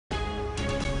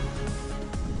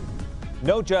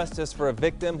No justice for a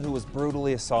victim who was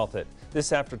brutally assaulted.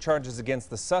 This after charges against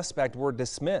the suspect were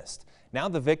dismissed. Now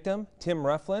the victim, Tim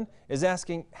Rufflin, is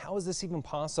asking, how is this even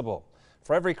possible?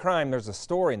 For every crime, there's a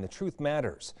story, and the truth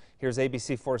matters. Here's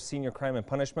ABC4 senior crime and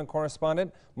punishment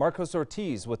correspondent Marcos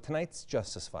Ortiz with tonight's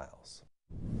Justice Files.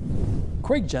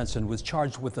 Craig Jensen was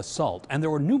charged with assault, and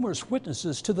there were numerous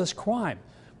witnesses to this crime,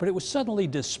 but it was suddenly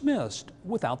dismissed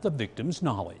without the victim's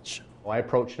knowledge. I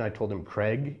approached and I told him,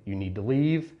 Craig, you need to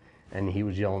leave. And he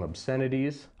was yelling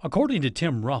obscenities. According to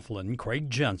Tim Rufflin, Craig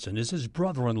Jensen is his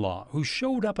brother-in-law who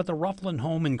showed up at the Rufflin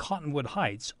home in Cottonwood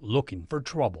Heights looking for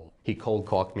trouble. He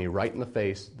cold-cocked me right in the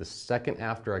face the second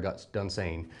after I got done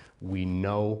saying, we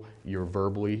know you're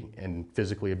verbally and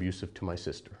physically abusive to my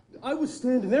sister. I was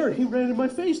standing there and he ran in my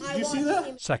face. Did you see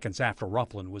that? Seconds after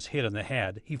Rufflin was hit in the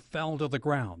head, he fell to the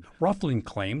ground. Rufflin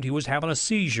claimed he was having a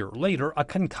seizure, later a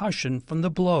concussion from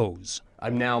the blows.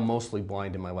 I'm now mostly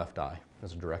blind in my left eye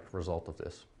as a direct result of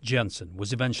this. Jensen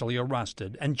was eventually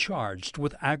arrested and charged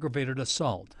with aggravated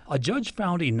assault. A judge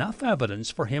found enough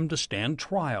evidence for him to stand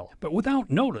trial, but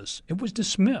without notice, it was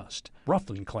dismissed.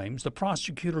 Rufflin claims the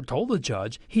prosecutor told the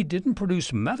judge he didn't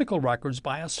produce medical records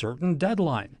by a certain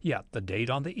deadline. Yet the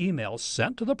date on the email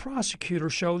sent to the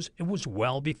prosecutor shows it was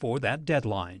well before that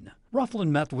deadline.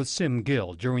 Rufflin met with Sim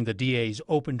Gill during the DA's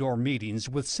open-door meetings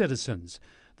with citizens.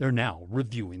 They're now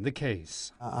reviewing the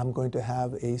case. I'm going to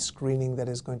have a screening that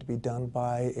is going to be done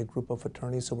by a group of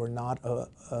attorneys who were not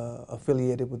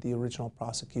affiliated with the original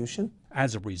prosecution.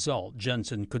 As a result,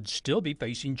 Jensen could still be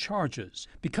facing charges.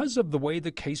 Because of the way the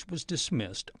case was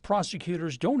dismissed,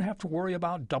 prosecutors don't have to worry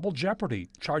about double jeopardy,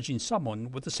 charging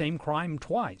someone with the same crime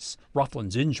twice.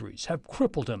 Rufflin's injuries have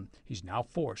crippled him. He's now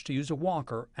forced to use a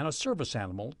walker and a service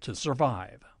animal to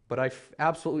survive. But I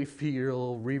absolutely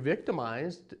feel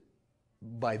re-victimized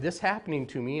by this happening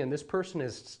to me, and this person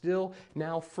is still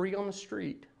now free on the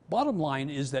street. Bottom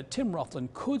line is that Tim Rufflin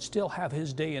could still have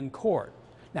his day in court.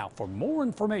 Now, for more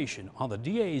information on the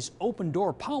DA's open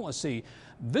door policy,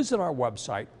 visit our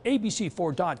website,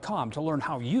 abc4.com, to learn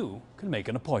how you can make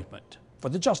an appointment. For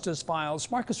the Justice Files,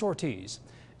 Marcos Ortiz,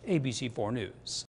 ABC4 News.